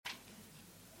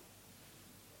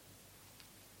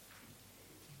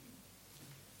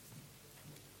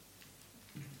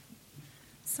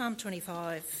Psalm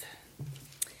 25.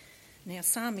 Now,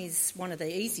 Psalm is one of the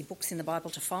easy books in the Bible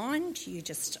to find. You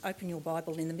just open your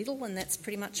Bible in the middle and that's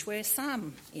pretty much where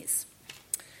Psalm is.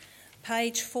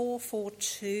 Page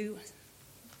 442,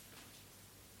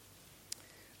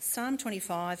 Psalm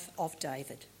 25 of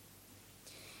David.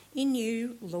 In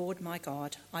you, Lord my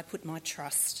God, I put my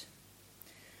trust.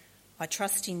 I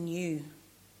trust in you.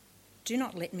 Do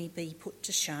not let me be put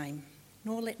to shame,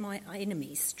 nor let my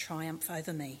enemies triumph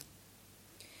over me.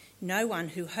 No one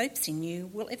who hopes in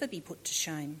you will ever be put to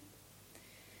shame.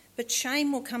 But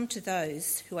shame will come to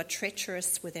those who are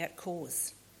treacherous without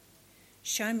cause.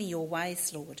 Show me your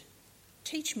ways, Lord.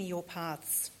 Teach me your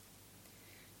paths.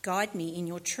 Guide me in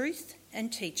your truth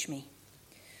and teach me.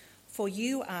 For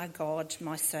you are God,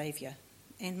 my Saviour,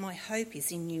 and my hope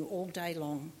is in you all day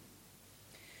long.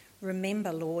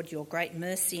 Remember, Lord, your great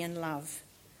mercy and love,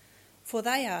 for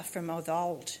they are from of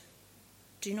old.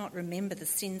 Do not remember the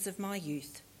sins of my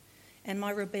youth and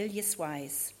my rebellious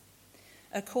ways.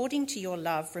 According to your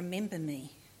love, remember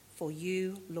me, for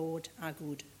you, Lord, are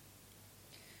good.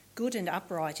 Good and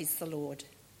upright is the Lord.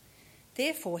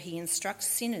 Therefore he instructs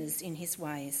sinners in his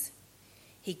ways.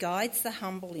 He guides the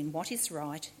humble in what is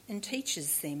right and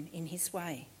teaches them in his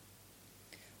way.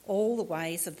 All the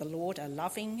ways of the Lord are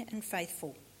loving and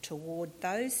faithful toward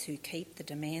those who keep the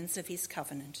demands of his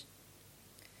covenant.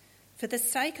 For the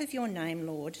sake of your name,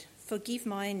 Lord, forgive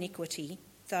my iniquity,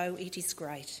 though it is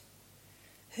great.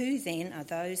 Who then are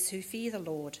those who fear the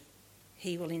Lord?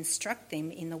 He will instruct them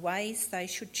in the ways they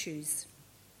should choose.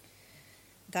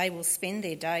 They will spend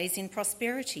their days in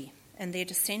prosperity, and their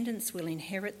descendants will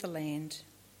inherit the land.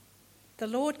 The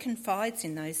Lord confides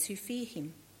in those who fear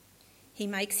him. He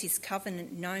makes his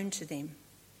covenant known to them.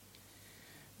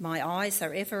 My eyes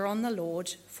are ever on the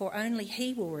Lord, for only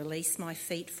he will release my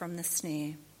feet from the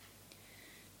snare.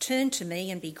 Turn to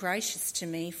me and be gracious to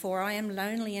me, for I am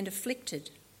lonely and afflicted.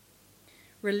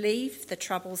 Relieve the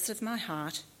troubles of my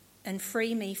heart and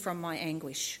free me from my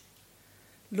anguish.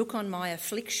 Look on my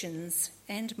afflictions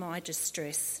and my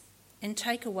distress and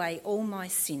take away all my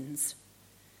sins.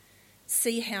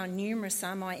 See how numerous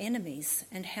are my enemies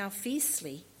and how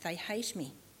fiercely they hate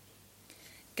me.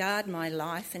 Guard my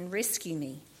life and rescue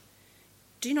me.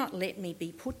 Do not let me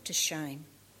be put to shame,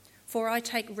 for I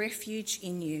take refuge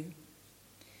in you.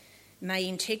 May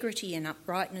integrity and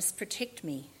uprightness protect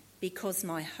me, because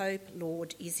my hope,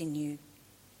 Lord, is in you.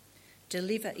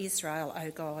 Deliver Israel, O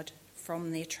God,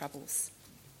 from their troubles.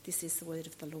 This is the word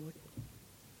of the Lord.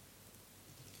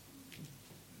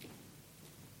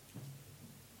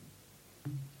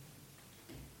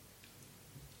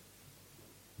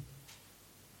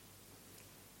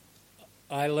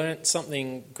 I learnt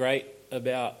something great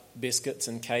about biscuits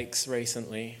and cakes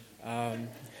recently. I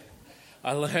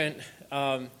learnt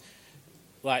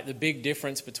the big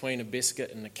difference between a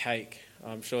biscuit and a cake.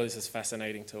 I'm sure this is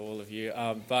fascinating to all of you.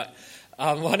 But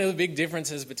one of the big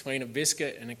differences between a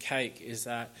biscuit and a cake is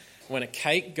that when a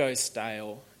cake goes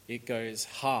stale, it goes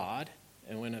hard.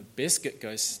 And when a biscuit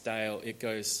goes stale, it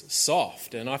goes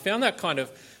soft. And I found that kind of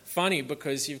funny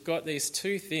because you've got these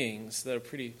two things that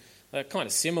are kind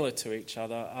of similar to each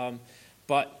other.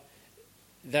 But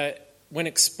that when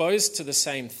exposed to the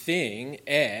same thing,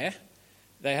 air,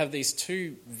 they have these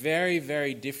two very,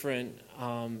 very different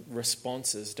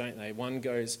responses, don't they? One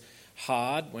goes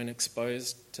hard when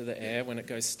exposed to the air, when it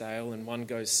goes stale, and one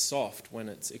goes soft when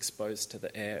it's exposed to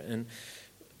the air. And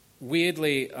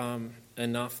weirdly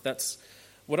enough, that's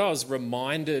what I was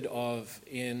reminded of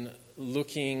in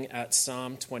looking at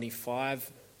Psalm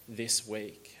 25 this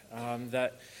week.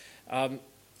 That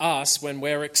us, when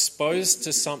we're exposed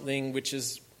to something which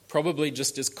is probably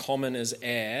just as common as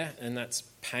air, and that's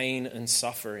pain and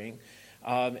suffering,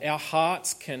 our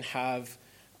hearts can have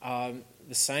the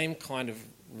same kind of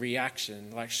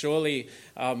reaction. Like surely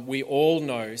we all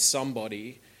know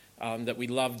somebody that we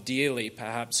love dearly,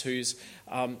 perhaps, who's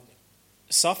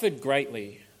suffered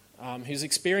greatly, who's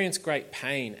experienced great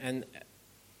pain,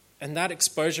 and that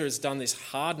exposure has done this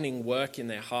hardening work in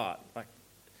their heart, like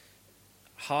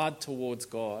hard towards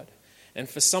God. And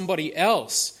for somebody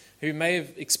else who may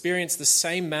have experienced the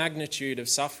same magnitude of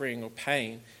suffering or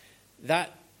pain,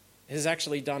 that has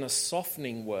actually done a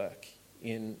softening work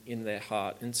in their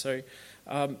heart. And so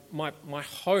my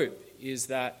hope is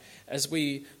that as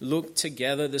we look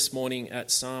together this morning at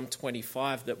Psalm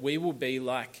 25, that we will be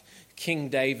like King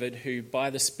David, who by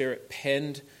the Spirit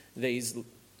penned these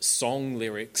song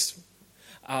lyrics,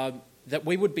 that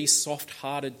we would be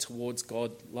soft-hearted towards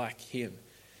God like him.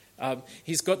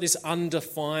 He's got this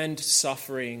undefined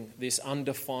suffering, this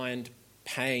undefined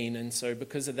pain, and so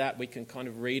because of that we can kind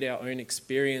of read our own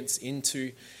experience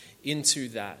into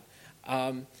that.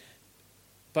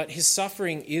 But his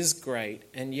suffering is great,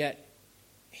 and yet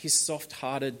he's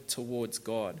soft-hearted towards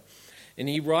God. And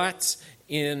he writes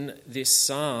in this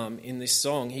psalm, in this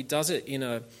song, he does it in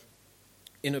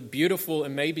a beautiful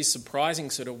and maybe surprising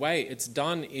sort of way. It's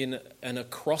done in an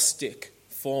acrostic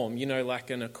form, like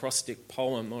an acrostic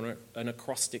poem or an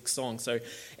acrostic song. So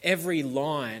every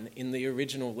line in the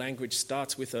original language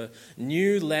starts with a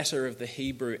new letter of the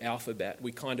Hebrew alphabet.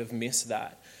 We kind of miss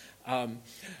that.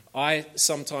 I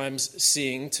sometimes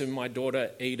sing to my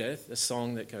daughter Edith a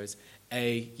song that goes,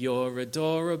 A, you're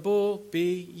adorable,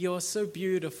 B, you're so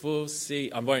beautiful,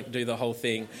 C. I won't do the whole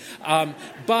thing.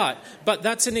 But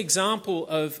that's an example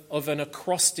of an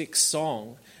acrostic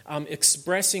song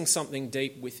expressing something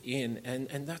deep within.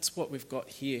 And that's what we've got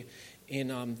here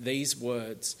in these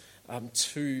words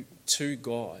to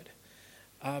God.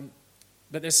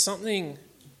 But there's something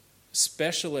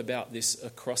special about this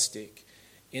acrostic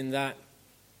in that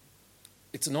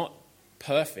it's not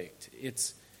perfect.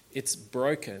 It's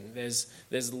broken.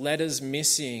 There's letters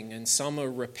missing and some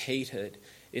are repeated.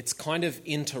 It's kind of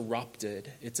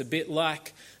interrupted. It's a bit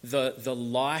like the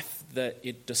life that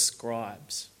it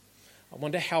describes. I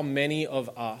wonder how many of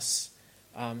us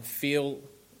feel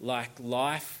like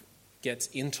life gets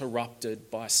interrupted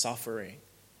by suffering,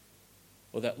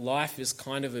 or that life is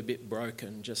kind of a bit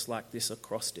broken, just like this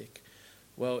acrostic.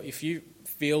 Well, if you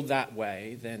feel that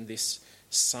way, then this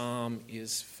psalm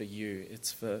is for you.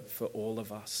 It's for all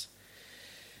of us.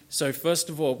 So first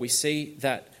of all, we see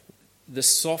that the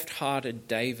soft-hearted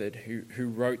David who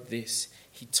wrote this,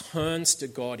 he turns to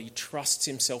God, he trusts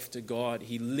himself to God,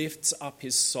 he lifts up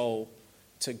his soul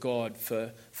to God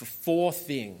for four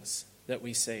things that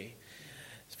we see.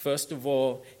 First of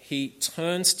all, he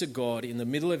turns to God in the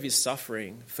middle of his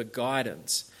suffering for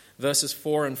guidance. Verses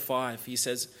 4 and 5, he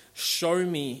says, "Show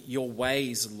me your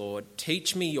ways, Lord.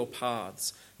 Teach me your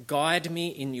paths. Guide me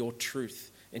in your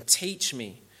truth and teach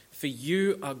me, for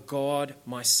you are God,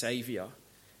 my Saviour,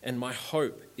 and my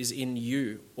hope is in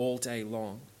you all day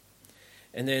long."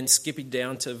 And then skipping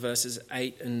down to verses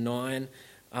 8 and 9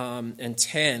 and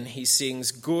 10, he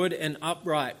sings, "Good and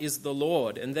upright is the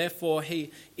Lord, and therefore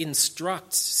he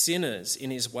instructs sinners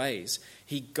in his ways.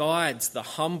 He guides the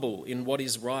humble in what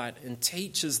is right and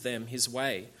teaches them his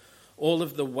way. All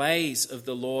of the ways of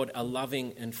the Lord are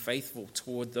loving and faithful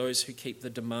toward those who keep the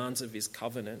demands of his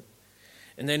covenant."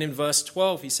 And then in verse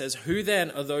 12, he says, "Who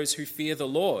then are those who fear the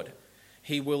Lord?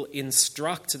 He will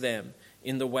instruct them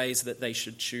in the ways that they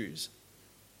should choose."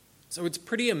 So it's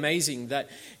pretty amazing that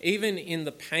even in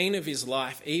the pain of his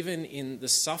life, even in the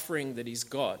suffering that he's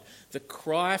got, the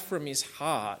cry from his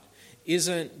heart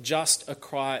isn't just a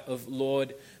cry of,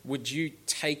 "Lord, would you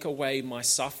take away my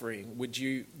suffering? Would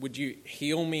you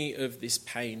heal me of this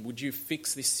pain? Would you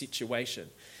fix this situation?"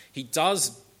 He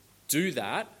does do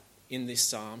that in this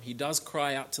psalm. He does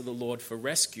cry out to the Lord for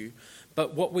rescue.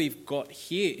 But what we've got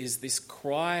here is this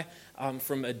cry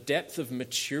from a depth of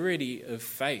maturity of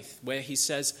faith, where he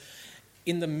says,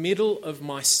 "In the middle of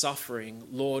my suffering,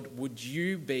 Lord, would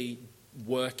you be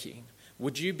working?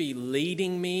 Would you be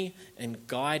leading me and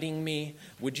guiding me?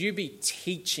 Would you be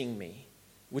teaching me?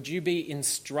 Would you be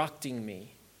instructing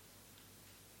me,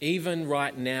 even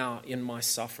right now in my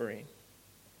suffering?"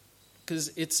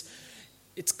 Because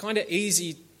it's kind of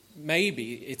easy,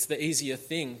 maybe it's the easier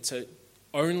thing to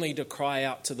cry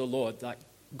out to the Lord, like,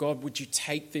 "God, would you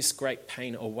take this great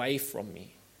pain away from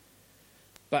me?"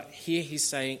 But here he's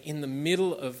saying, in the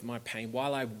middle of my pain,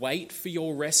 while I wait for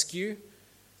your rescue,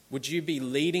 would you be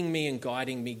leading me and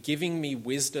guiding me, giving me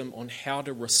wisdom on how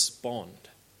to respond,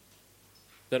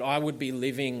 that I would be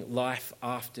living life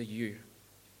after you.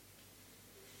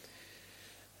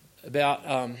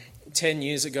 About 10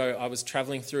 years ago, I was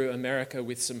traveling through America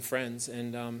with some friends,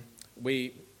 and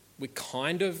we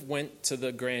kind of went to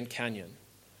the Grand Canyon.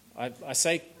 I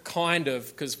say kind of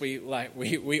because we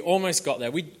almost got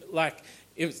there.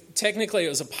 Technically it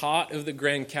was a part of the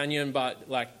Grand Canyon, but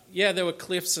there were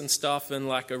cliffs and stuff and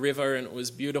a river, and it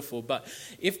was beautiful. But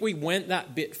if we went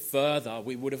that bit further,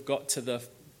 we would have got to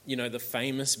the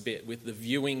famous bit with the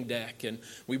viewing deck, and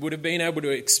we would have been able to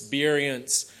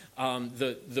experience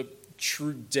the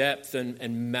true depth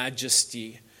and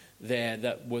majesty there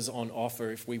that was on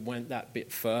offer if we went that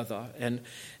bit further. And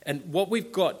what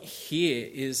we've got here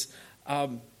is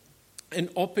an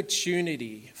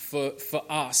opportunity for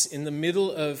us in the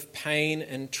middle of pain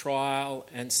and trial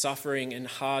and suffering and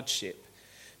hardship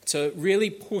to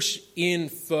really push in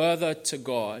further to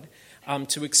God,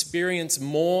 to experience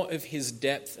more of his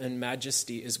depth and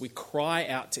majesty as we cry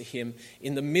out to him,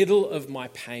 "In the middle of my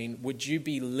pain, would you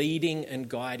be leading and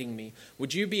guiding me?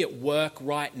 Would you be at work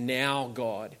right now,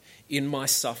 God, in my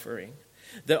suffering?"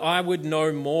 that I would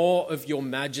know more of your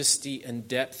majesty and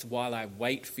depth while I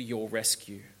wait for your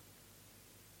rescue.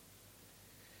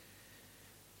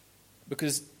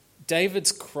 Because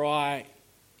David's cry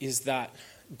is that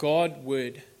God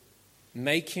would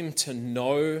make him to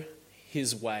know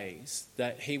his ways,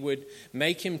 that he would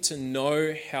make him to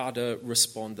know how to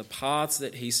respond, the paths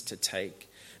that he's to take.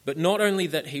 But not only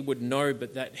that he would know,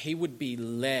 but that he would be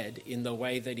led in the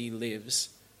way that he lives,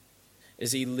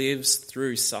 as he lives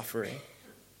through suffering.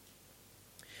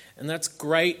 And that's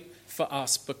great for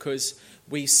us because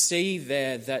we see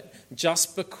there that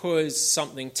just because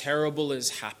something terrible has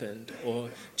happened, or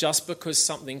just because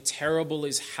something terrible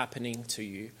is happening to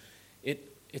you,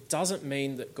 it doesn't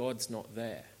mean that God's not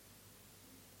there.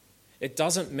 It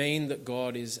doesn't mean that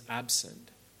God is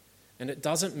absent. And it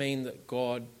doesn't mean that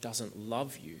God doesn't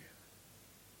love you.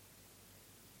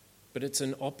 But it's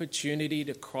an opportunity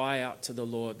to cry out to the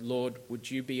Lord, Lord,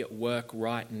 would you be at work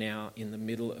right now in the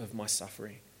middle of my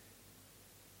suffering?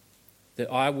 That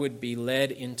I would be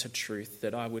led into truth,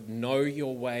 that I would know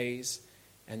your ways,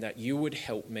 and that you would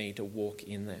help me to walk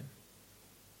in them.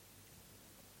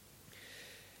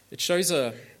 It shows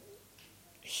a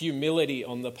humility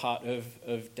on the part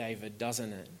of David,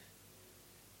 doesn't it?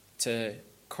 To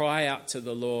cry out to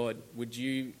the Lord, would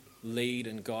you lead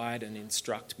and guide and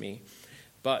instruct me?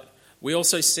 But we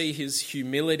also see his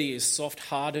humility, his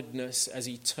soft-heartedness as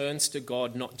he turns to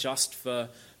God, not just for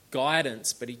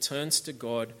guidance, but he turns to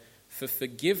God for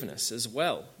forgiveness as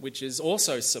well, which is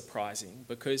also surprising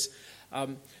because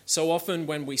so often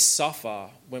when we suffer,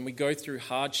 when we go through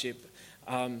hardship,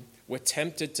 we're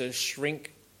tempted to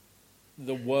shrink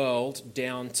the world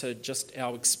down to just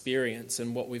our experience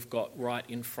and what we've got right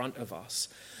in front of us.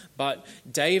 But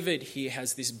David here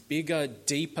has this bigger,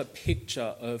 deeper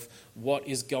picture of what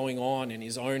is going on in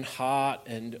his own heart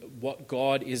and what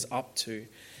God is up to.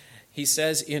 He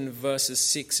says in verses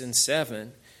 6 and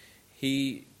 7,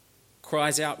 he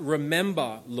cries out,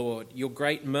 "Remember, Lord, your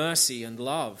great mercy and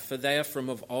love, for they are from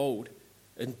of old.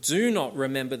 And do not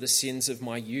remember the sins of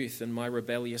my youth and my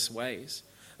rebellious ways.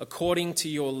 According to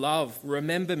your love,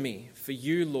 remember me, for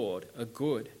you, Lord, are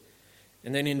good."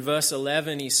 And then in verse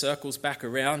 11, he circles back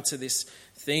around to this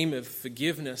theme of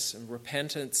forgiveness and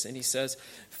repentance. And he says,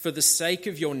 "For the sake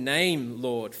of your name,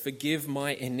 Lord, forgive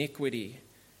my iniquity,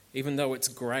 even though it's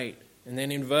great." And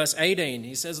then in verse 18,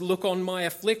 he says, "Look on my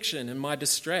affliction and my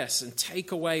distress and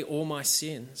take away all my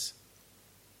sins."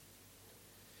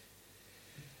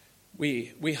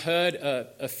 We heard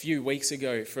a few weeks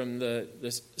ago from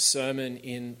the sermon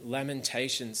in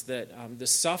Lamentations that the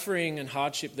suffering and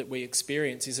hardship that we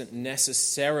experience isn't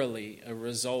necessarily a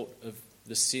result of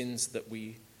the sins that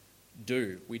we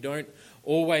do. We don't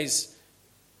always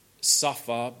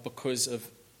suffer because of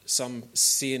some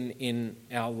sin in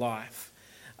our life.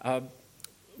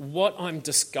 What I'm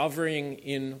discovering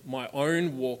in my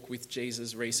own walk with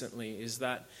Jesus recently is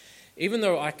that even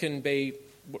though I can be,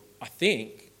 I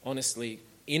think, honestly,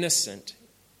 innocent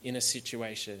in a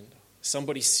situation,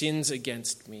 somebody sins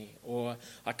against me, or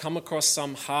I come across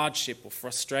some hardship or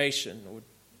frustration or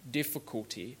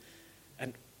difficulty,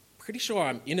 and pretty sure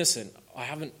I'm innocent. I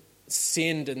haven't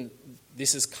sinned and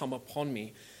this has come upon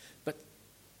me. But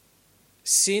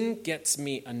sin gets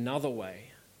me another way,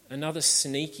 another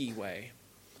sneaky way,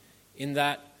 in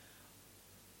that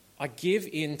I give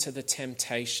in to the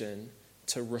temptation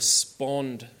to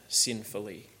respond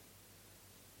sinfully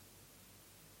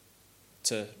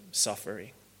to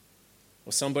suffering.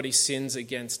 Or somebody sins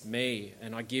against me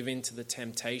and I give in to the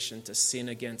temptation to sin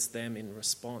against them in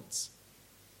response.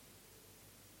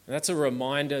 And that's a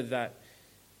reminder that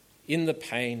in the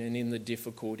pain and in the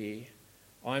difficulty,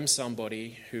 I'm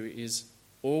somebody who is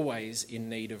always in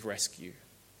need of rescue.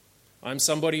 I'm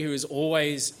somebody who is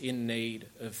always in need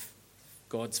of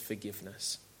God's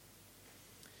forgiveness.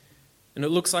 And it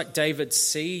looks like David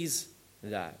sees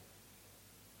that.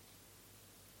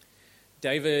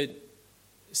 David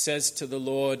says to the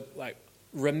Lord,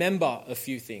 remember a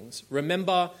few things.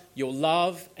 Remember your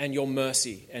love and your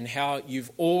mercy and how you've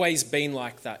always been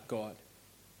like that, God.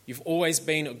 You've always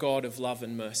been a God of love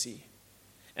and mercy.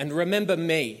 And remember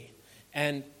me,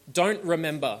 and don't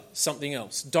remember something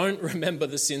else. Don't remember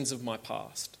the sins of my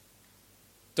past.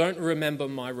 Don't remember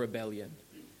my rebellion.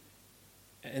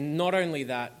 And not only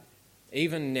that,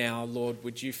 even now, Lord,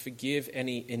 would you forgive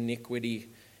any iniquity,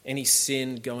 any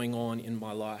sin going on in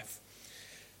my life.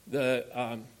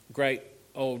 The great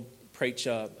old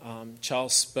preacher,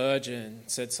 Charles Spurgeon,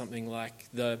 said something like,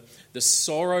 the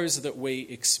sorrows that we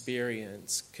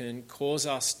experience can cause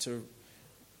us to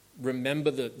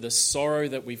remember the sorrow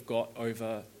that we've got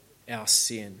over our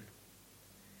sin.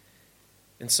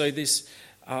 And so this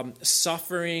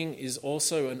suffering is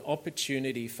also an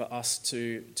opportunity for us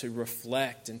to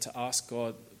reflect and to ask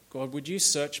God, would you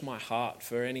search my heart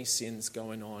for any sins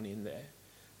going on in there?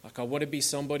 Like, I want to be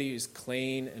somebody who's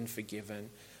clean and forgiven.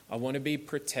 I want to be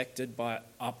protected by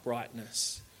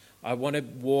uprightness. I want to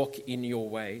walk in your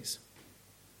ways.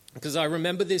 Because I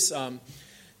remember this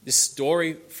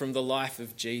story from the life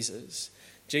of Jesus.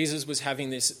 Jesus was having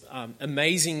this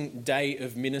amazing day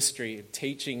of ministry, of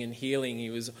teaching and healing. He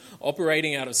was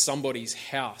operating out of somebody's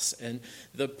house, and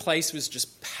the place was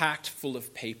just packed full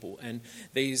of people. And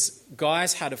these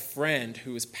guys had a friend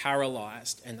who was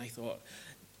paralyzed, and they thought,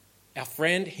 our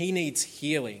friend, he needs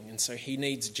healing, and so he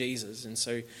needs Jesus. And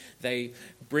so they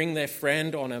bring their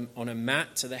friend on a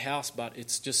mat to the house, but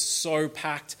it's just so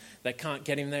packed they can't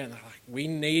get him there. And they're like, we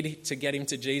need to get him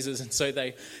to Jesus. And so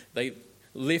they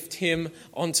lift him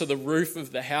onto the roof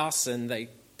of the house, and they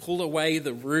pull away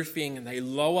the roofing, and they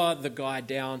lower the guy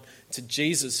down to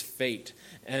Jesus' feet.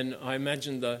 And I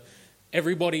imagine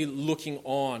everybody looking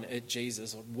on at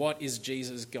Jesus. What is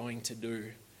Jesus going to do?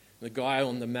 The guy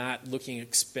on the mat looking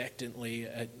expectantly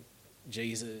at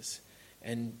Jesus.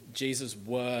 And Jesus'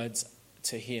 words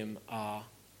to him are,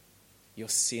 your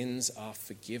sins are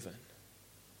forgiven.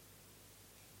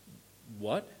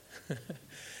 What?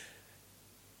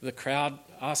 The crowd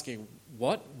asking,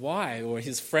 what? Why? Or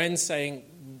his friends saying,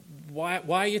 why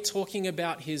are you talking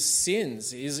about his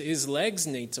sins? His legs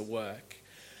need to work.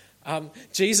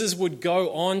 Jesus would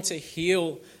go on to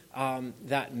heal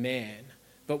that man.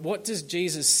 But what does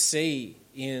Jesus see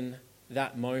in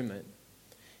that moment?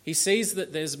 He sees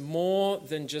that there's more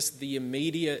than just the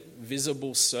immediate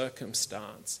visible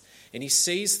circumstance. And he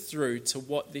sees through to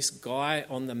what this guy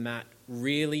on the mat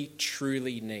really,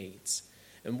 truly needs.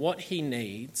 And what he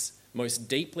needs most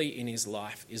deeply in his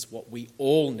life is what we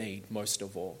all need most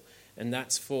of all. And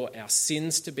that's for our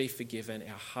sins to be forgiven,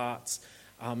 our hearts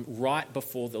right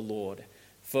before the Lord,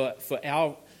 for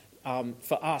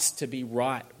us to be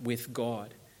right with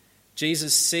God.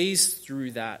 Jesus sees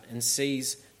through that and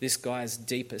sees this guy's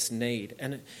deepest need.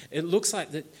 And it looks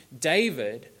like that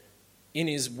David, in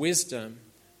his wisdom,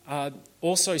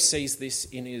 also sees this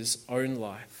in his own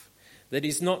life. That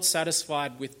he's not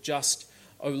satisfied with just,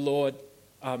 oh Lord,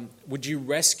 would you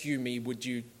rescue me? Would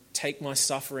you take my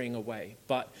suffering away?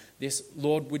 But this,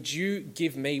 Lord, would you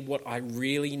give me what I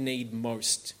really need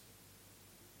most?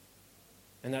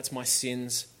 And that's my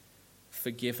sins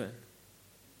forgiven.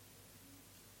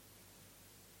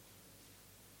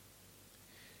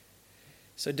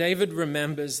 So David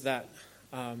remembers that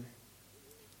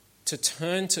to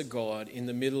turn to God in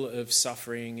the middle of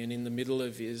suffering and in the middle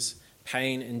of his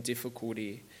pain and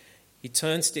difficulty, he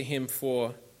turns to him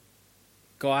for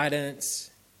guidance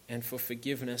and for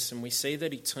forgiveness. And we see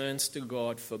that he turns to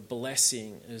God for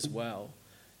blessing as well,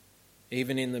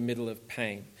 even in the middle of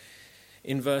pain.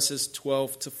 In verses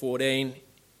 12 to 14,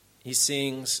 he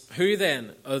sings, "Who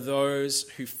then are those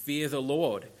who fear the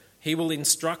Lord? He will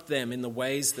instruct them in the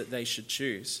ways that they should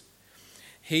choose.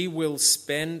 They will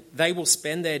spend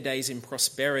their days in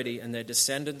prosperity, and their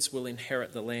descendants will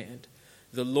inherit the land.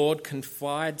 The Lord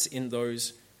confides in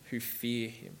those who fear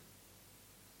him."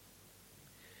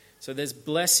 So there's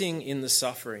blessing in the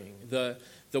suffering. The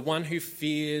one who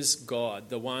fears God,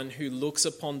 the one who looks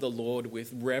upon the Lord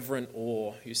with reverent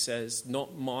awe, who says,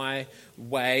 "Not my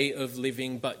way of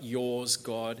living, but yours,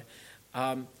 God."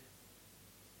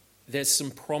 There's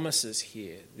some promises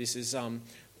here. This is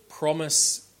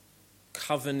promise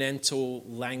covenantal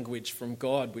language from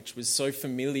God, which was so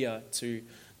familiar to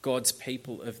God's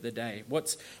people of the day.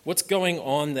 What's going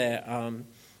on there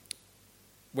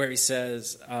where he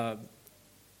says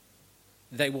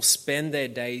they will spend their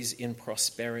days in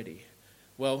prosperity?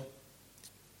 Well,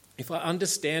 if I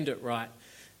understand it right,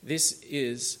 this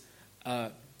is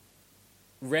a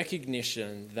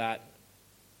recognition that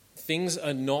things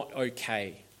are not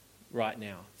okay right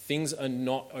now. Things are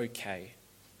not okay.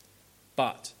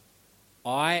 But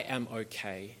I am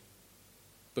okay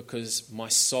because my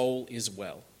soul is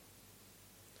well.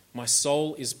 My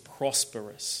soul is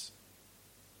prosperous.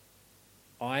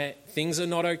 Things are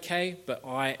not okay, but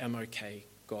I am okay,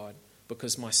 God,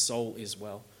 because my soul is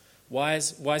well. Why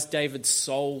is David's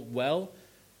soul well?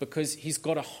 Because he's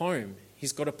got a home.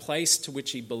 He's got a place to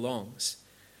which he belongs.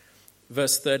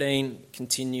 Verse 13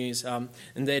 continues, and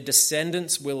their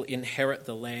descendants will inherit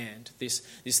the land. This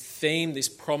theme, this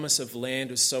promise of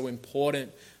land was so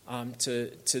important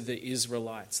to the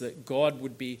Israelites, that God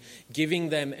would be giving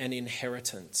them an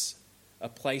inheritance, a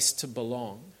place to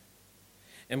belong.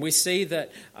 And we see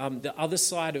that the other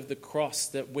side of the cross,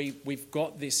 that we've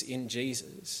got this in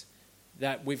Jesus,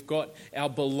 that we've got our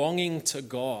belonging to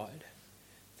God,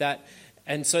 that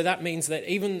And so that means that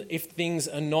even if things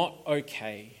are not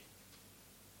okay,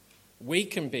 we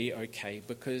can be okay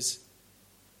because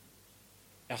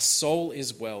our soul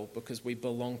is well, because we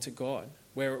belong to God.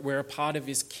 We're a part of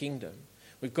his kingdom.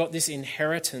 We've got this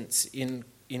inheritance in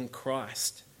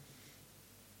Christ.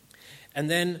 And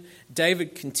then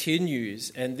David continues,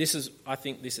 and I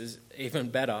think this is even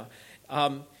better.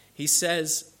 He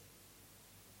says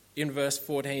in verse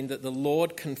 14 that the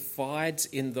Lord confides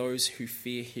in those who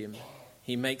fear him.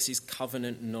 He makes his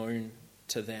covenant known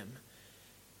to them.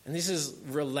 And this is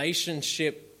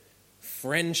relationship,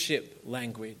 friendship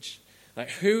language. Like,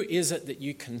 who is it that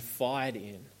you confide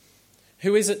in?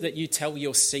 Who is it that you tell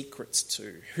your secrets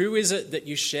to? Who is it that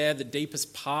you share the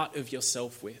deepest part of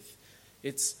yourself with?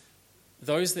 It's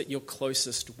those that you're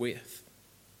closest with.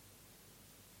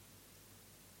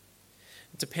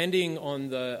 Depending on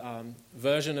the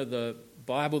version of the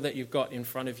Bible that you've got in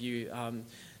front of you,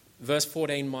 verse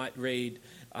 14 might read,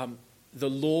 the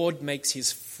Lord makes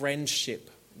his friendship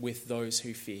with those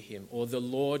who fear him, or the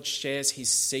Lord shares his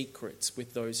secrets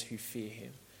with those who fear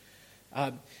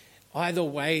him. Either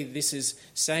way, this is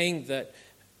saying that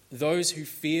those who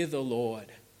fear the Lord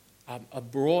are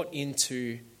brought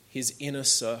into his inner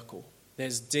circle.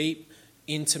 There's deep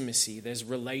intimacy, there's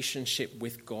relationship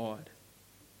with God.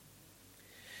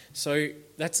 So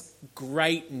that's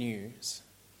great news,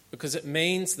 because it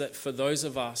means that for those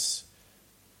of us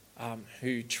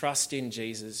who trust in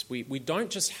Jesus, we don't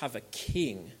just have a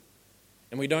king,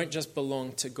 and we don't just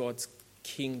belong to God's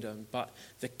kingdom, but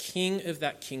the king of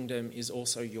that kingdom is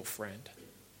also your friend.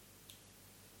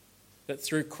 That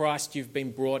through Christ you've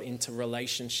been brought into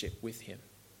relationship with him.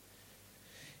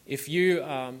 If you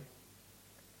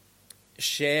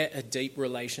share a deep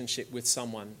relationship with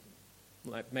someone,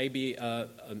 like maybe a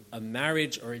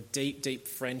marriage or a deep, deep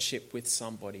friendship with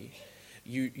somebody,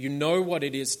 you know what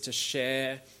it is to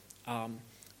share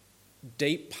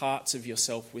deep parts of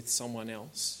yourself with someone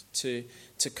else, to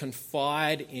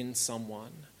confide in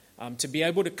someone, to be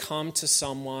able to come to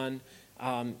someone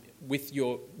with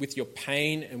your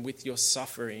pain and with your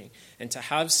suffering, and to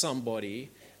have somebody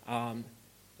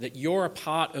that you're a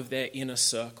part of their inner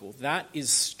circle. That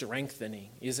is strengthening,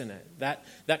 isn't it?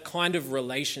 That kind of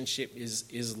relationship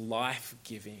is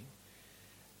life-giving.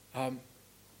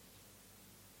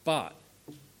 But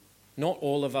not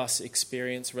all of us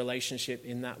experience relationship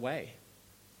in that way.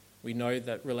 We know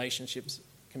that relationships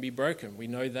can be broken. We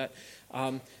know that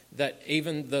that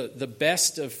even the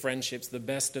best of friendships, the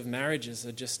best of marriages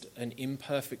are just an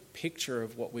imperfect picture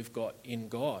of what we've got in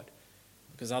God.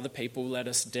 Because other people let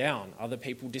us down. Other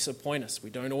people disappoint us. We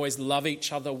don't always love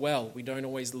each other well. We don't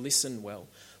always listen well.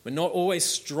 We're not always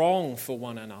strong for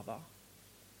one another.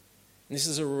 And this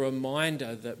is a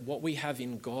reminder that what we have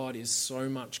in God is so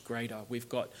much greater. We've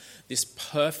got this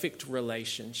perfect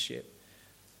relationship.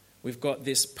 We've got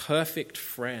this perfect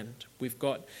friend. We've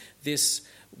got this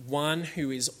one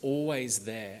who is always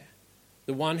there.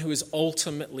 The one who is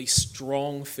ultimately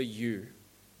strong for you.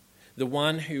 The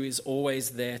one who is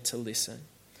always there to listen.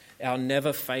 Our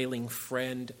never-failing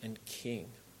friend and king.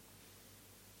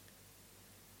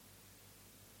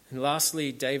 And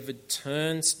lastly, David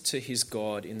turns to his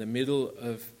God in the middle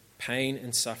of pain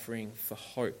and suffering for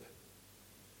hope.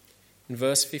 In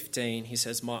verse 15, he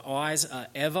says, "My eyes are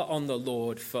ever on the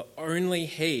Lord, for only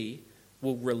he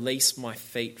will release my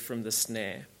feet from the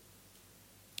snare."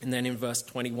 And then in verse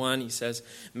 21, he says,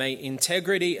 "May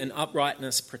integrity and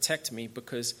uprightness protect me,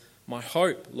 because my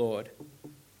hope, Lord,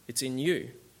 it's in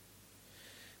you."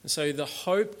 And so the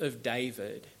hope of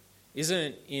David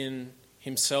isn't in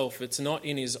himself. It's not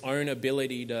in his own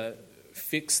ability to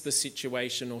fix the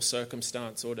situation or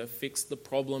circumstance or to fix the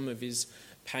problem of his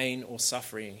pain or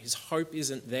suffering. His hope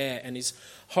isn't there, and his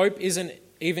hope isn't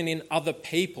even in other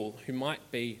people who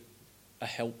might be a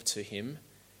help to him.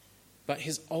 But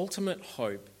his ultimate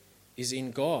hope is in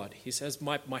God. He says,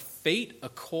 my feet are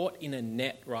caught in a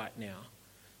net right now.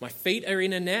 My feet are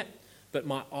in a net, but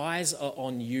my eyes are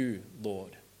on you,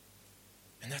 Lord.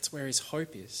 And that's where his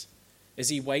hope is, as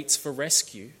he waits for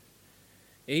rescue,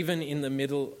 even in the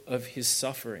middle of his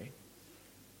suffering.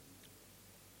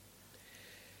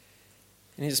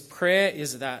 And his prayer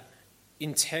is that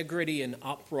integrity and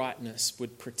uprightness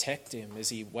would protect him as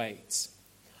he waits.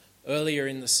 Earlier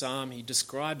in the psalm, he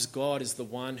describes God as the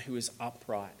one who is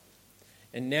upright.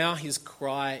 And now his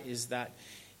cry is that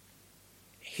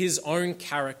his own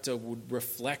character would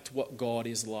reflect what God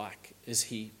is like as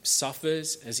he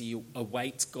suffers, as he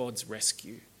awaits God's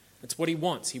rescue. That's what he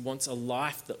wants. He wants a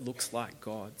life that looks like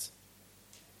God's.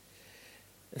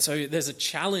 And so there's a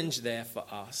challenge there for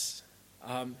us,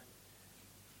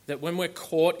 that when we're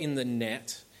caught in the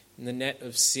net, in the net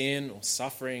of sin or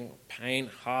suffering or pain,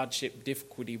 hardship,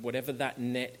 difficulty, whatever that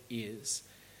net is.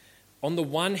 On the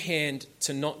one hand,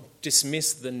 to not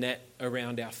dismiss the net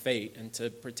around our feet and to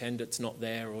pretend it's not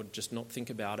there or just not think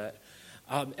about it.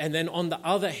 And then on the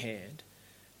other hand,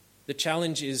 the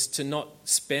challenge is to not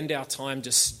spend our time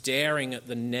just staring at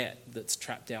the net that's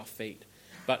trapped our feet,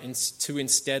 but to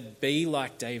instead be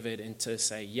like David and to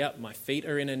say, yep, my feet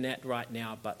are in a net right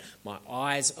now, but my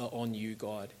eyes are on you,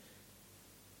 God.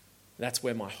 That's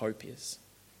where my hope is,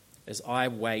 as I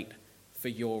wait for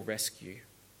your rescue.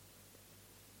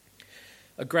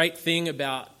 A great thing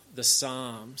about the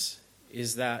Psalms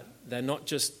is that they're not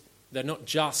just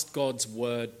God's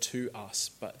word to us,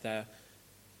 but they're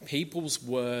people's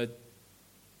words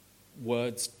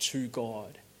to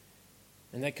God.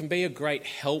 And they can be a great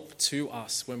help to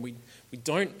us when we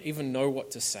don't even know what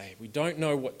to say. We don't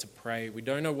know what to pray. We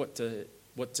don't know what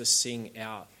to sing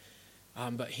out.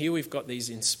 But here we've got these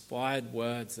inspired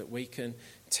words that we can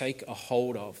take a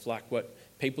hold of, like what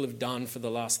people have done for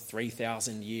the last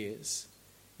 3,000 years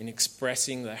in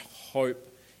expressing their hope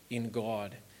in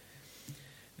God.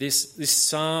 This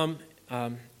psalm,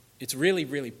 it's really,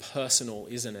 really personal,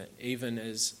 isn't it? Even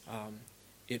as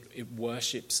it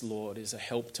worships Lord, is a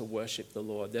help to worship the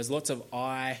Lord. There's lots of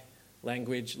I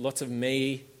language, lots of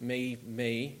me,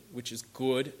 which is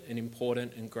good and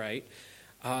important and great.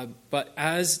 But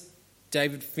as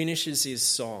David finishes his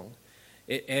song,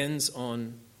 it ends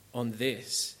on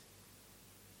this.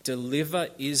 Deliver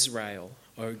Israel,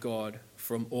 O God,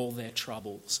 from all their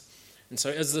troubles. And so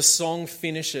as the song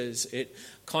finishes, it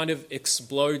kind of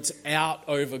explodes out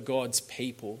over God's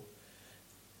people,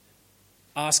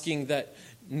 asking that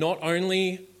not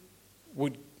only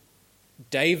would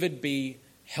David be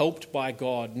helped by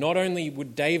God, not only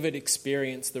would David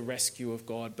experience the rescue of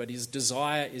God, but his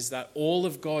desire is that all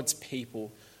of God's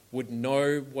people would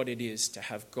know what it is to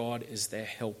have God as their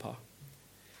helper.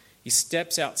 He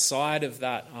steps outside of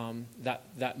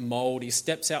that mold. He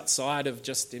steps outside of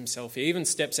just himself. He even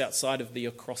steps outside of the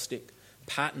acrostic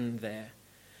pattern there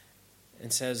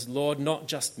and says, Lord, not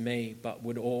just me, but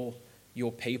would all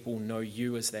your people know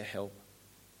you as their help.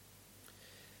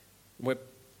 We're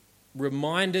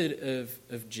reminded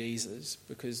of Jesus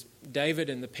because David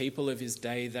and the people of his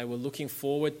day, they were looking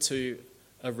forward to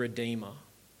a redeemer,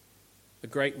 a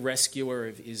great rescuer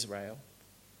of Israel.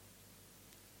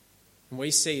 And we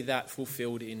see that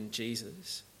fulfilled in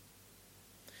Jesus.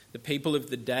 The people of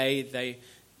the day,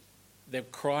 they're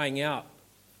crying out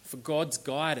for God's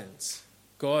guidance.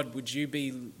 God, would you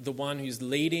be the one who's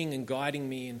leading and guiding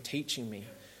me and teaching me?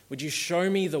 Would you show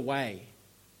me the way?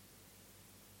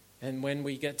 And when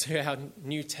we get to our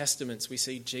New Testaments, we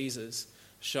see Jesus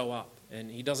show up.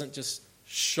 And he doesn't just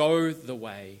show the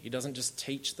way. He doesn't just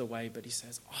teach the way, but he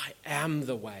says, I am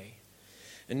the way.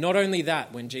 And not only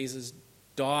that, when Jesus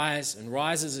dies and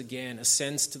rises again,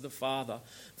 ascends to the Father,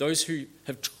 those who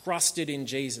have trusted in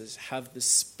Jesus have the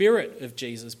Spirit of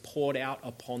Jesus poured out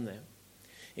upon them.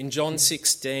 In John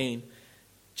 16,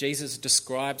 Jesus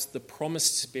describes the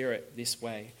promised Spirit this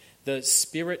way. The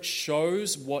Spirit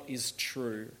shows what is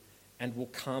true and will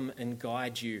come and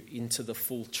guide you into the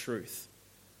full truth.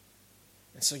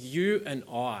 And so you and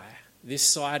I, this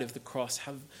side of the cross,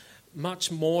 have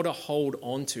much more to hold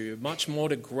on to, much more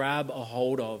to grab a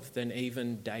hold of than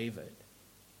even David.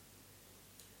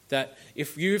 That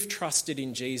if you've trusted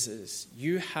in Jesus,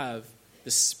 you have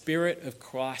the Spirit of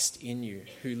Christ in you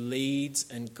who leads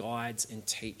and guides and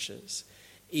teaches,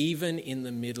 even in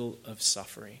the middle of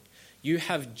suffering. You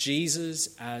have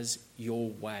Jesus as your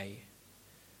way.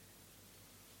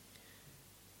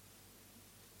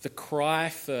 The cry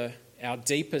for our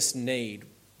deepest need,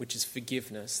 which is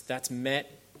forgiveness, that's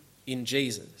met in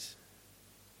Jesus.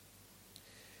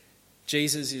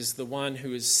 Jesus is the one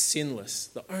who is sinless,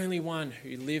 the only one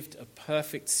who lived a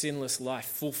perfect, sinless life,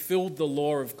 fulfilled the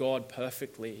law of God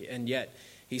perfectly, and yet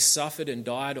he suffered and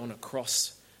died on a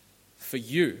cross for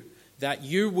you, that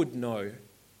you would know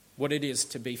what it is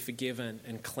to be forgiven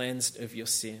and cleansed of your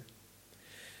sin.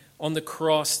 On the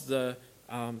cross, the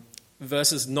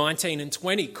verses 19 and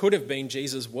 20 could have been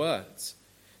Jesus' words.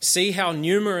 See how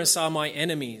numerous are my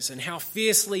enemies and how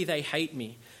fiercely they hate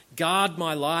me. Guard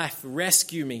my life,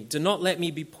 rescue me. Do not let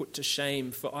me be put to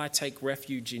shame, for I take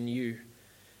refuge in you.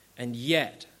 And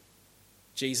yet,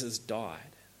 Jesus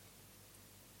died.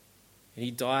 And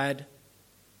he died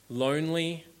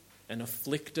lonely and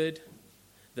afflicted,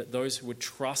 that those who would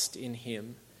trust in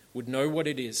him would know what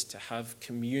it is to have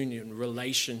communion,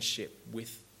 relationship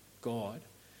with God.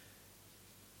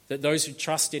 That those who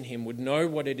trust in him would know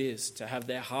what it is to have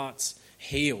their hearts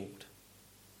healed.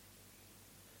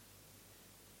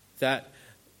 That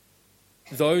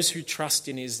those who trust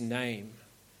in his name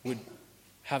would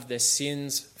have their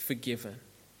sins forgiven.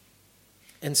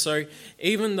 And so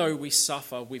even though we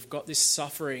suffer, we've got this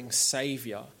suffering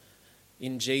Saviour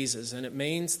in Jesus. And it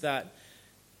means that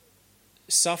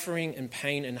suffering and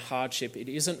pain and hardship, it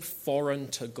isn't foreign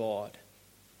to God.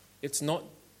 It's not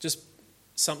just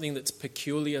something that's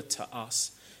peculiar to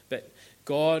us, but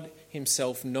God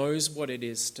himself knows what it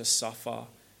is to suffer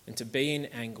and to be in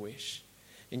anguish.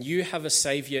 And you have a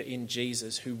Saviour in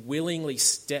Jesus who willingly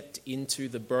stepped into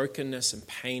the brokenness and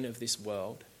pain of this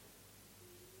world,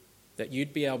 that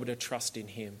you'd be able to trust in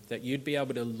him, that you'd be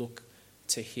able to look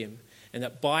to him, and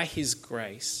that by his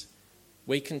grace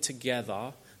we can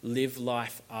together live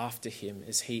life after him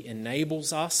as he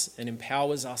enables us and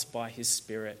empowers us by his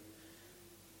Spirit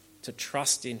to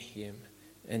trust in him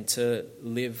and to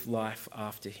live life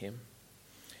after him.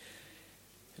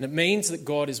 And it means that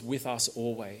God is with us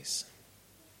always,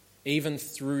 even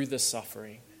through the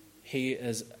suffering. He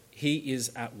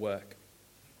is at work.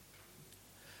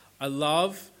 I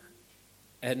love,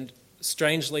 and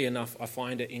strangely enough, I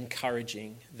find it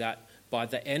encouraging that by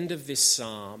the end of this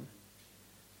psalm,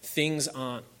 things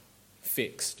aren't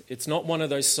fixed. It's not one of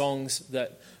those songs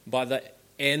that by the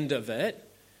end of it,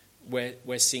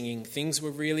 we're singing, things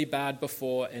were really bad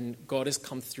before and God has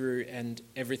come through and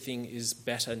everything is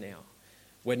better now.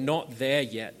 We're not there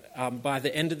yet. By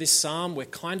the end of this psalm, we're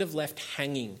kind of left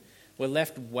hanging. We're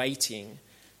left waiting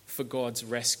for God's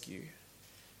rescue.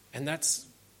 And that's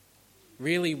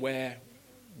really where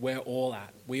we're all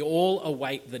at. We all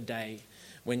await the day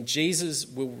when Jesus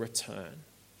will return,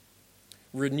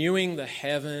 renewing the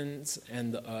heavens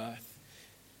and the earth.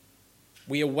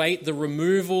 We await the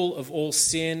removal of all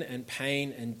sin and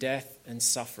pain and death and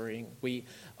suffering. We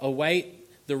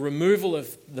await the removal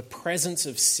of the presence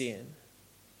of sin.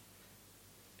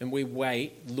 And we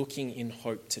wait, looking in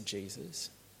hope to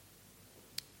Jesus.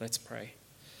 Let's pray.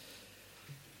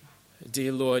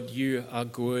 Dear Lord, you are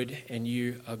good and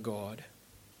you are God.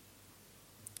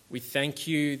 We thank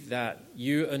you that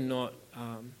you are not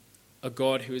a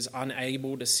God who is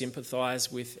unable to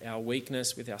sympathize with our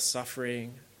weakness, with our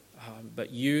suffering, but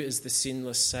you as the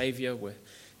sinless Saviour were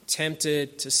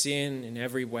tempted to sin in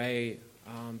every way,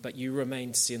 but you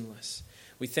remain sinless.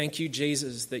 We thank you,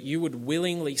 Jesus, that you would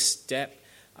willingly step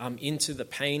into the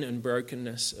pain and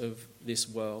brokenness of this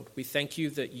world. We thank you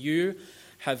that you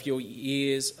have your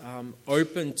ears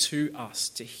open to us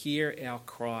to hear our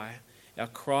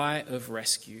cry of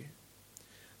rescue.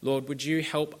 Lord, would you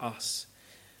help us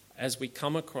as we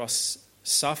come across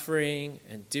suffering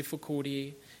and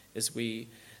difficulty, as we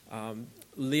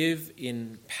live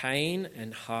in pain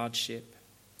and hardship,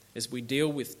 as we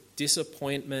deal with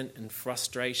disappointment and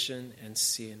frustration and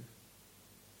sin.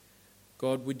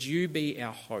 God, would you be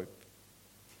our hope?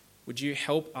 Would you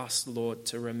help us, Lord,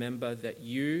 to remember that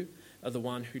you are the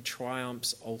one who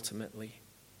triumphs ultimately.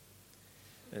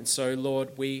 And so,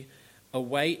 Lord, we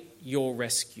await your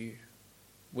rescue,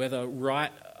 whether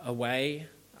right away,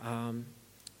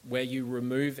 where you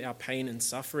remove our pain and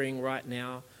suffering right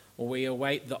now, or we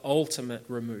await the ultimate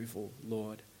removal,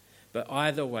 Lord. But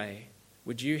either way,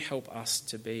 would you help us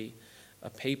to be a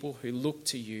people who look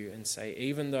to you and say,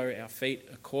 even though our feet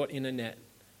are caught in a net,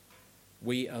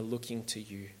 we are looking to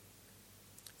you.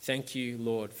 Thank you,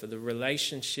 Lord, for the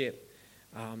relationship,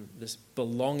 this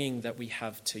belonging that we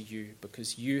have to you,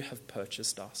 because you have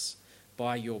purchased us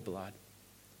by your blood.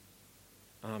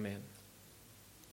 Amen.